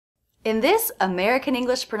In this American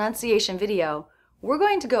English pronunciation video, we're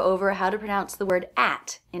going to go over how to pronounce the word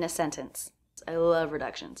at in a sentence. I love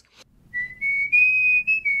reductions.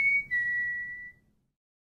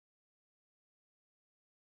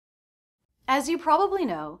 As you probably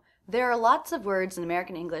know, there are lots of words in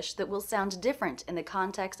American English that will sound different in the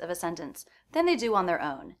context of a sentence than they do on their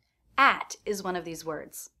own. At is one of these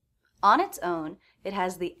words. On its own, it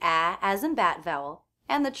has the a as in bat vowel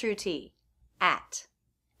and the true t. At.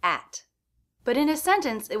 At. But in a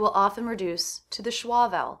sentence, it will often reduce to the schwa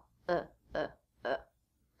vowel.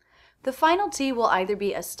 The final t will either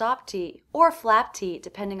be a stop t or a flap t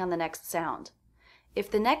depending on the next sound. If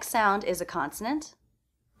the next sound is a consonant,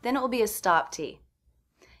 then it will be a stop t.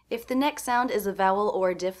 If the next sound is a vowel or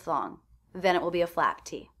a diphthong, then it will be a flap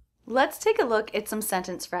t. Let's take a look at some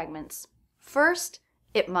sentence fragments. First,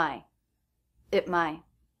 it my. It my.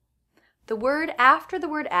 The word after the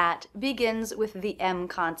word at begins with the M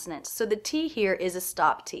consonant, so the T here is a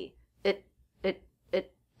stop T. It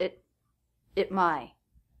my.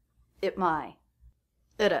 It my.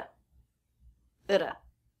 Ita. Ita.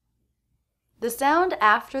 The sound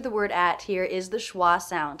after the word at here is the schwa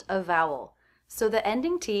sound, a vowel, so the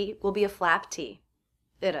ending T will be a flap T.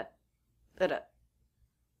 Ita. Ita.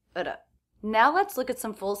 Ita. Now let's look at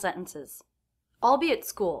some full sentences. I'll be at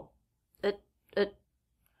school.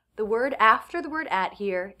 The word after the word at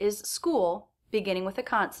here is school, beginning with a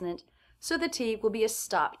consonant, so the T will be a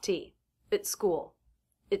stop T. It's school.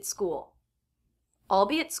 It's school. I'll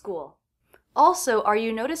be at school. Also, are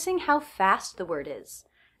you noticing how fast the word is?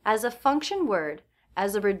 As a function word,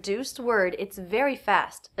 as a reduced word, it's very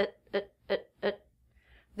fast.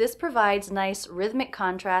 This provides nice rhythmic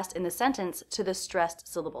contrast in the sentence to the stressed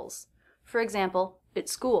syllables. For example,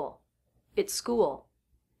 it's school. It's school.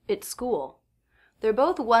 It's school. They're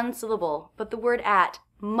both one syllable, but the word at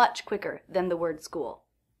much quicker than the word school.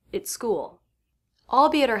 It's school. I'll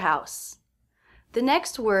be at her house. The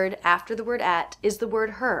next word after the word at is the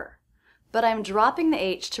word her, but I'm dropping the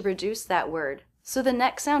H to reduce that word, so the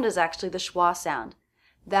next sound is actually the schwa sound.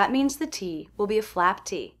 That means the T will be a flap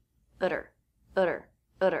T. Utter, utter,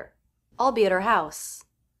 utter. I'll be at her house.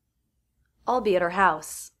 I'll be at her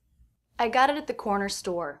house. I got it at the corner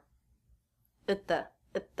store. Itta.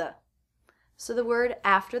 So the word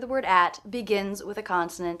after the word at begins with a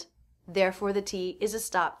consonant, therefore the T is a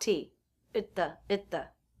stop T. Itta.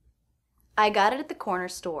 I got it at the corner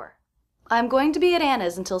store. I'm going to be at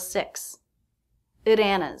Anna's until 6. At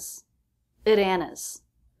Anna's.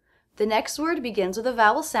 The next word begins with a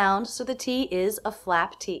vowel sound, so the T is a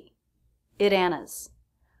flap T. At Anna's.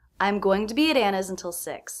 I'm going to be at Anna's until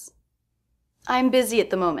 6. I'm busy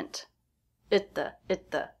at the moment.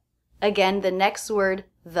 Itta. Again, the next word,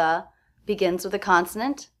 the, begins with a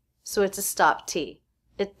consonant, so it's a stop T.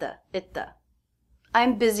 Itta.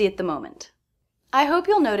 I'm busy at the moment. I hope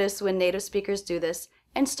you'll notice when native speakers do this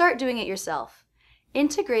and start doing it yourself.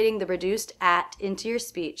 Integrating the reduced at into your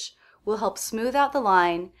speech will help smooth out the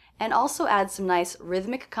line and also add some nice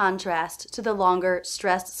rhythmic contrast to the longer,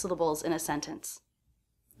 stressed syllables in a sentence.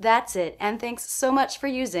 That's it, and thanks so much for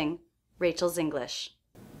using Rachel's English.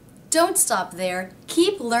 Don't stop there.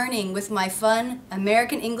 Keep learning with my fun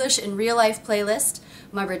American English in Real Life playlist,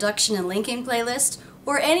 my reduction and linking playlist,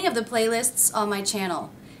 or any of the playlists on my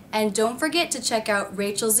channel. And don't forget to check out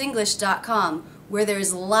rachelsenglish.com, where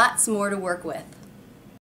there's lots more to work with.